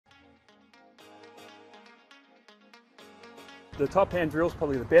The top hand drill is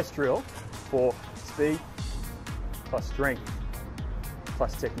probably the best drill for speed plus strength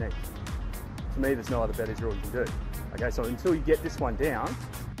plus technique. To me, there's no other better drill you can do. Okay, so until you get this one down,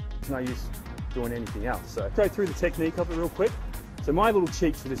 there's no use doing anything else. So go through the technique of it real quick. So my little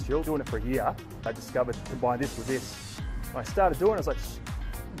cheats for this drill, doing it for a year, I discovered to combine this with this. When I started doing it, I was like,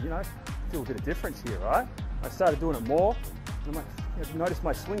 you know, feel a bit of difference here, right? I started doing it more, and I'm like, you know, noticed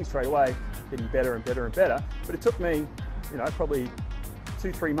my swing straight away getting better and better and better. But it took me, you know, probably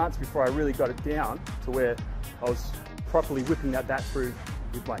 2-3 months before I really got it down to where I was properly whipping that through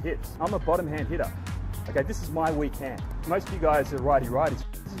with my hips. I'm a bottom hand hitter. Okay, this is my weak hand. Most of you guys are righty-righties.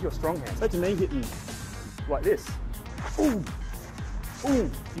 This is your strong hand. So to me hitting like this, ooh,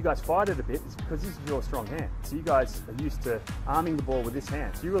 ooh, you guys fight it a bit, it's because this is your strong hand. So you guys are used to arming the ball with this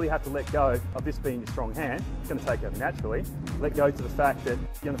hand. So you really have to let go of this being your strong hand. It's going to take over naturally. Let go to the fact that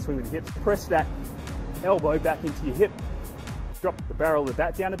you're going to swing with your hips. Press that elbow back into your hip. Drop the barrel of the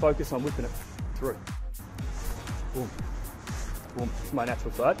bat down and focus on whipping it through. Boom. Boom. It's my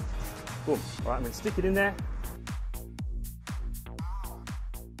natural side. Boom. All right, I'm going to stick it in there.